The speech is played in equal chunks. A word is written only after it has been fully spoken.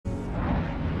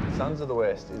Sons of the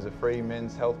West is a free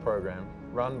men's health program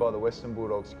run by the Western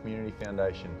Bulldogs Community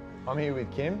Foundation. I'm here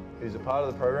with Kym, who's a part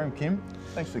of the program. Kym,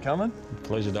 thanks for coming.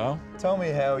 Pleasure, Dale. Tell me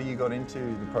how you got into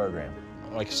the program.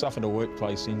 I suffered a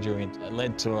workplace injury and it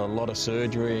led to a lot of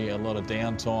surgery, a lot of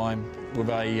downtime with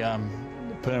a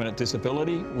permanent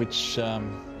disability, which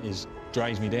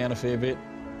drags me down a fair bit.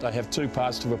 They have two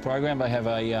parts to the program. They have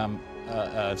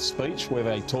a speech where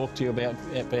they talk to you about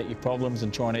your problems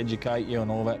and try and educate you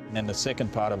and all that. And then the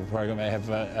second part of the program, they have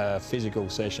a physical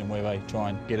session where they try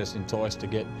and get us enticed to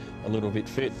get a little bit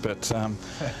fit, but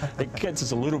it gets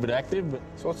us a little bit active. But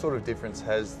so what sort of difference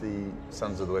has the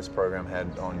Sons of the West program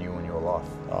had on you and your life?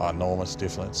 Oh, enormous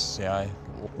difference, you know.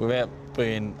 Without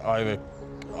being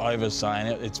over saying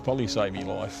it, it's probably saved me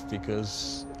life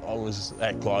because I was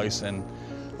that close and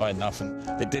I had nothing.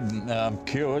 It didn't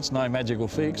cure, it's no magical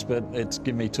fix, but it's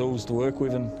given me tools to work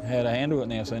with and how to handle it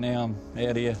now. So now I'm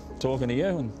out here talking to you,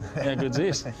 and how good's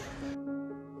this? Well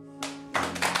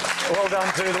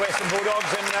done to the Western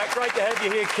Bulldogs, and great to have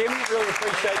you here, Kym. Really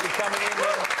appreciate you coming in.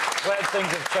 Glad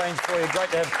things have changed for you. Great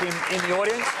to have Kym in the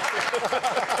audience.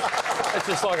 It's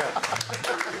just like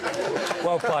a...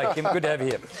 Well played, Kym. Good to have you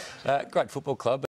here. Great football club.